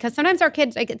say that because sometimes our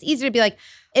kids, it's easy to be like,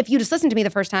 if you just listened to me the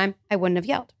first time, I wouldn't have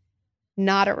yelled.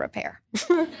 Not a repair,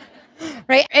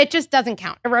 right? It just doesn't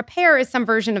count. A repair is some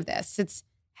version of this. It's,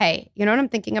 hey, you know what I'm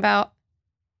thinking about?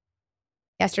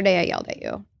 Yesterday I yelled at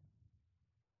you.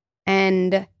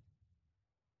 And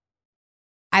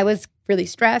I was really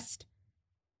stressed.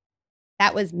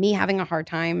 That was me having a hard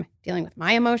time dealing with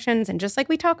my emotions. And just like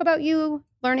we talk about you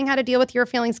learning how to deal with your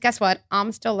feelings, guess what?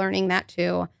 I'm still learning that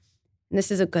too. And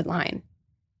this is a good line.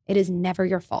 It is never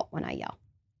your fault when I yell.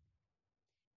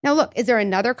 Now, look, is there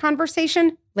another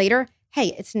conversation later?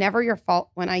 Hey, it's never your fault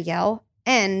when I yell.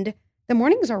 And the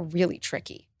mornings are really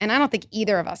tricky. And I don't think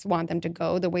either of us want them to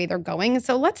go the way they're going.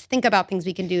 So let's think about things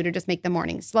we can do to just make the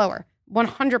morning slower.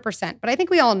 100%. But I think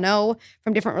we all know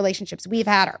from different relationships we've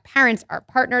had, our parents, our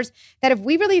partners, that if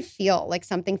we really feel like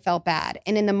something felt bad,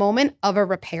 and in the moment of a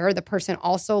repair, the person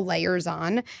also layers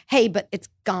on, hey, but it's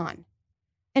gone.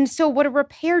 And so what a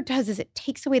repair does is it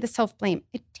takes away the self-blame.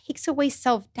 It takes away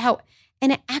self-doubt.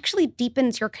 And it actually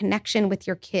deepens your connection with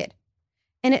your kid.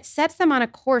 And it sets them on a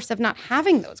course of not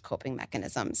having those coping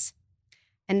mechanisms.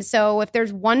 And so if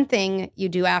there's one thing you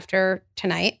do after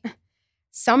tonight,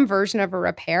 some version of a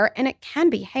repair, and it can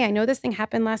be, hey, I know this thing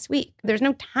happened last week. There's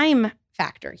no time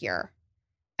factor here.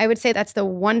 I would say that's the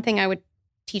one thing I would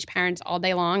teach parents all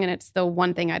day long, and it's the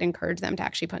one thing I'd encourage them to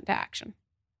actually put into action.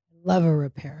 Love a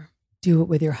repair. Do it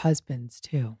with your husbands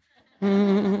too.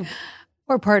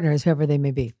 Or partners, whoever they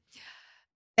may be.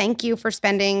 Thank you for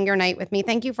spending your night with me.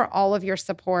 Thank you for all of your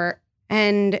support.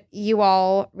 And you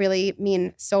all really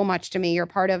mean so much to me. You're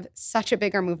part of such a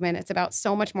bigger movement. It's about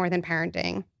so much more than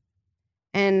parenting.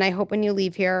 And I hope when you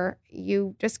leave here,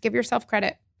 you just give yourself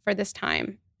credit for this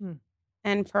time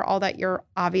and for all that you're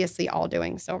obviously all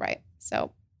doing so right.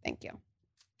 So thank you.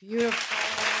 Beautiful.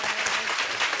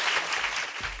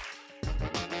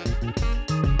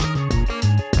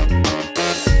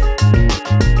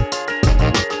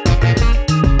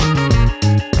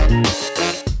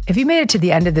 If you made it to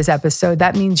the end of this episode,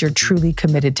 that means you're truly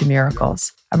committed to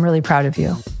miracles. I'm really proud of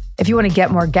you. If you want to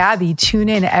get more Gabby, tune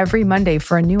in every Monday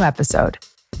for a new episode.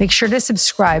 Make sure to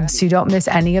subscribe so you don't miss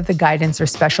any of the guidance or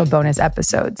special bonus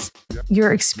episodes.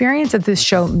 Your experience at this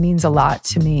show means a lot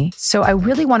to me, so I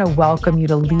really want to welcome you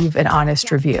to leave an honest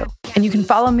review. And you can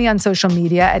follow me on social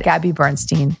media at Gabby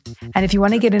Bernstein. And if you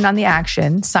want to get in on the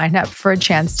action, sign up for a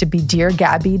chance to be Dear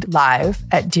Gabby live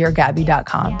at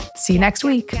deargabby.com. See you next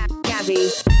week.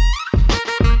 Gabby.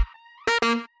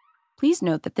 Please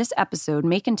note that this episode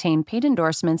may contain paid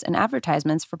endorsements and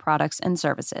advertisements for products and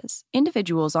services.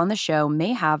 Individuals on the show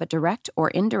may have a direct or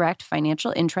indirect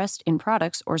financial interest in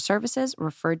products or services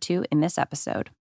referred to in this episode.